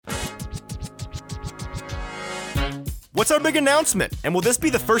What's our big announcement? And will this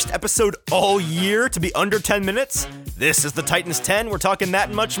be the first episode all year to be under 10 minutes? This is the Titans 10. We're talking that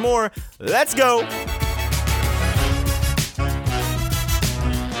and much more. Let's go.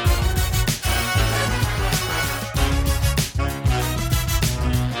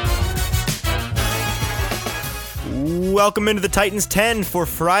 Welcome into the Titans 10 for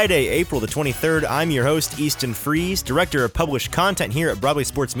Friday, April the 23rd. I'm your host, Easton Freeze, Director of Published Content here at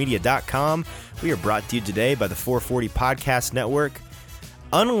BroadwaySportsMedia.com. We are brought to you today by the 440 Podcast Network.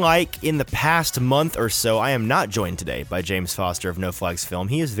 Unlike in the past month or so, I am not joined today by James Foster of No Flags Film.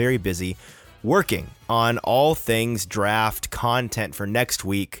 He is very busy working on all things draft content for next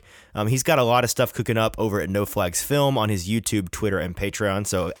week. He's got a lot of stuff cooking up over at No Flags Film on his YouTube, Twitter, and Patreon.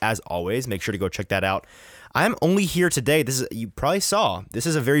 So as always, make sure to go check that out. I'm only here today. You probably saw, this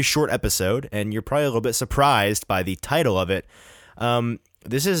is a very short episode, and you're probably a little bit surprised by the title of it.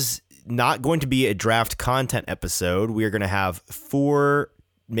 This is not going to be a draft content episode. We are going to have 4,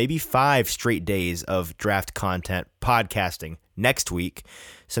 maybe 5 straight days of draft content podcasting next week,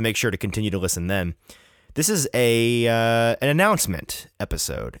 so make sure to continue to listen then. This is an announcement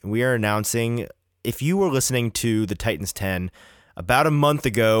episode. We are announcing, if you were listening to the Titans 10 about a month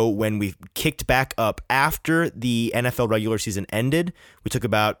ago when we kicked back up after the NFL regular season ended, we took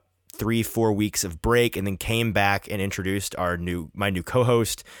about 3-4 weeks of break and then came back and introduced my new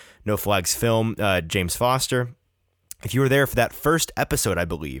co-host, No Flags Film, James Foster. If you were there for that first episode, I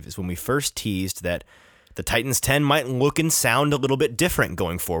believe, is when we first teased that the Titans 10 might look and sound a little bit different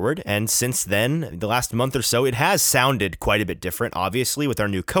going forward. And since then, the last month or so, it has sounded quite a bit different, obviously, with our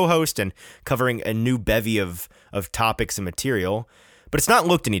new co-host and covering a new bevy of topics and material. But it's not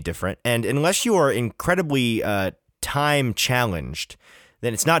looked any different. And unless you are incredibly time challenged,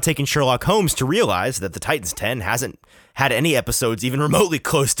 then it's not taking Sherlock Holmes to realize that the Titans 10 hasn't had any episodes even remotely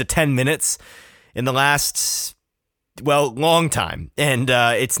close to 10 minutes in the last, long time. And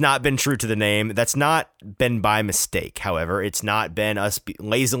it's not been true to the name. That's not been by mistake, however. It's not been us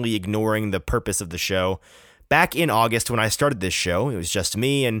lazily ignoring the purpose of the show. Back in August when I started this show, it was just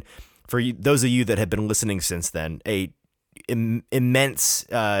me. And for those of you that have been listening since then, immense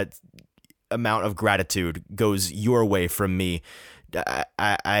amount of gratitude goes your way from me.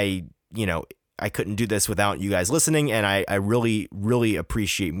 I couldn't do this without you guys listening, and I really, really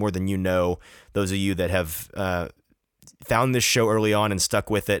appreciate more than you know those of you that have found this show early on and stuck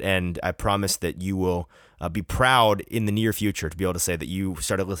with it, and I promise that you will be proud in the near future to be able to say that you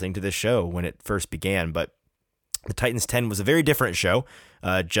started listening to this show when it first began. But the Titans 10 was a very different show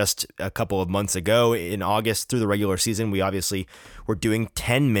just a couple of months ago. In August through the regular season, we obviously were doing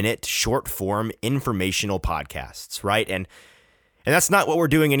 10-minute short-form informational podcasts, right? And that's not what we're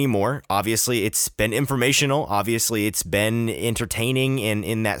doing anymore. Obviously, it's been informational. Obviously, it's been entertaining. And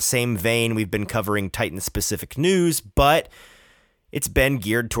in that same vein, we've been covering Titan-specific news, but it's been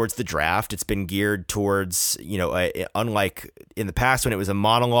geared towards the draft. It's been geared towards, unlike in the past when it was a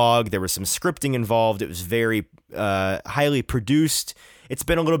monologue, there was some scripting involved. It was very highly produced. It's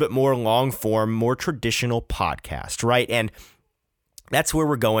been a little bit more long form, more traditional podcast, right? And that's where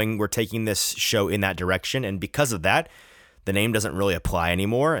we're going. We're taking this show in that direction. And because of that, the name doesn't really apply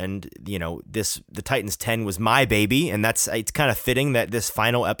anymore. And, the Titans 10 was my baby. And it's kind of fitting that this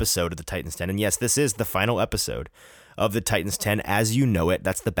final episode of the Titans 10, and yes, this is the final episode of the Titans 10 as you know it.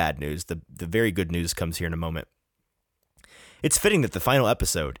 That's the bad news. The very good news comes here in a moment. It's fitting that the final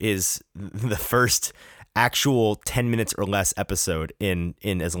episode is the first actual 10 minutes or less episode in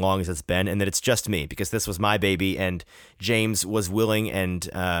as long as it's been, and that it's just me, because this was my baby, and James was willing and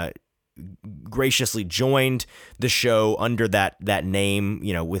graciously joined the show under that name,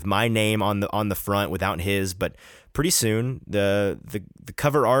 with my name on the front without his. But pretty soon the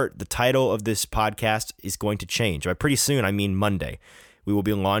cover art, the title of this podcast is going to change. By pretty soon, I mean Monday. We will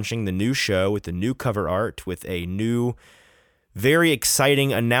be launching the new show with the new cover art, with a new, very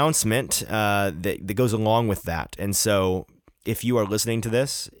exciting announcement that goes along with that. And so if you are listening to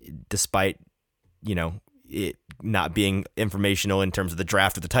this, despite, it not being informational in terms of the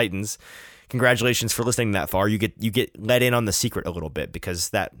draft of the Titans, congratulations for listening that far. You get let in on the secret a little bit, because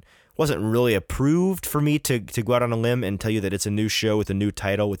that wasn't really approved for me to go out on a limb and tell you that it's a new show with a new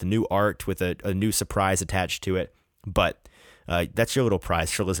title, with a new art, with a new surprise attached to it. But that's your little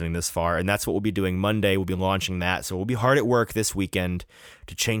prize for listening this far, and that's what we'll be doing Monday. We'll be launching that, so we'll be hard at work this weekend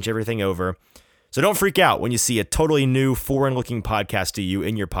to change everything over. So don't freak out when you see a totally new, foreign-looking podcast to you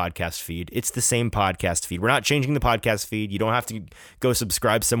in your podcast feed. It's the same podcast feed. We're not changing the podcast feed. You don't have to go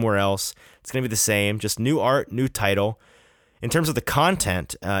subscribe somewhere else. It's going to be the same, just new art, new title. In terms of the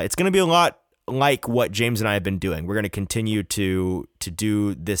content, it's going to be a lot like what James and I have been doing. We're going to continue to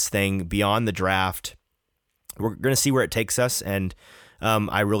do this thing beyond the draft. we're going to see where it takes us. And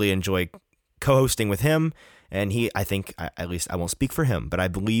I really enjoy co-hosting with him. And I think, at least I won't speak for him, but I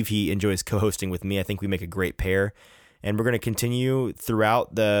believe he enjoys co-hosting with me. I think we make a great pair. And we're going to continue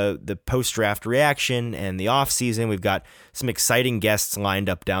throughout the post-draft reaction and the off-season. We've got some exciting guests lined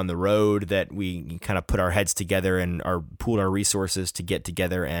up down the road that we kind of put our heads together and pooled our resources to get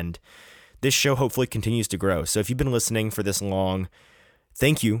together. And this show hopefully continues to grow. So if you've been listening for this long,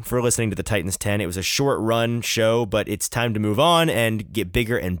 thank you for listening to the Titans 10. It was a short-run show, but it's time to move on and get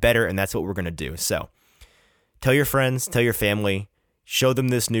bigger and better, and that's what we're going to do. So tell your friends, tell your family. Show them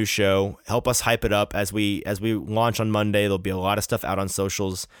this new show. Help us hype it up as we launch on Monday. There'll be a lot of stuff out on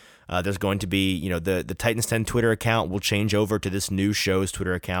socials. There's going to be, the Titans 10 Twitter account will change over to this new show's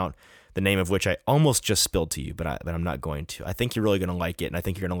Twitter account, the name of which I almost just spilled to you, but I'm not going to. I think you're really going to like it, and I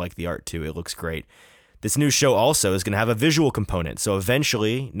think you're going to like the art too. It looks great. This new show also is going to have a visual component. So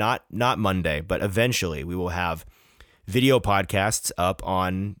eventually, not Monday, but eventually we will have video podcasts up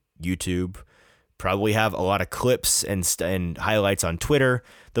on YouTube. Probably have a lot of clips and highlights on Twitter.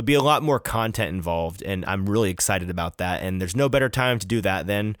 There'll be a lot more content involved, and I'm really excited about that. And there's no better time to do that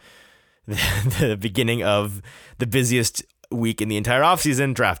than the beginning of the busiest week in the entire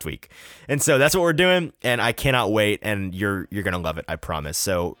offseason, draft week. And so that's what we're doing, and I cannot wait, and you're going to love it, I promise.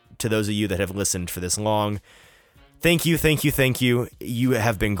 So to those of you that have listened for this long, thank you. You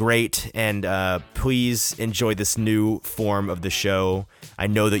have been great, and please enjoy this new form of the show. I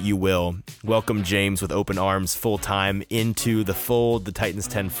know that you will. Welcome James with open arms full-time into the fold, the Titans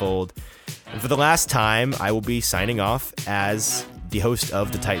 10 fold. And for the last time, I will be signing off as the host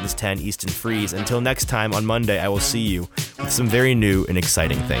of the Titans 10, Easton Freeze. Until next time on Monday, I will see you with some very new and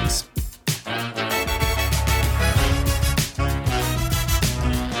exciting things.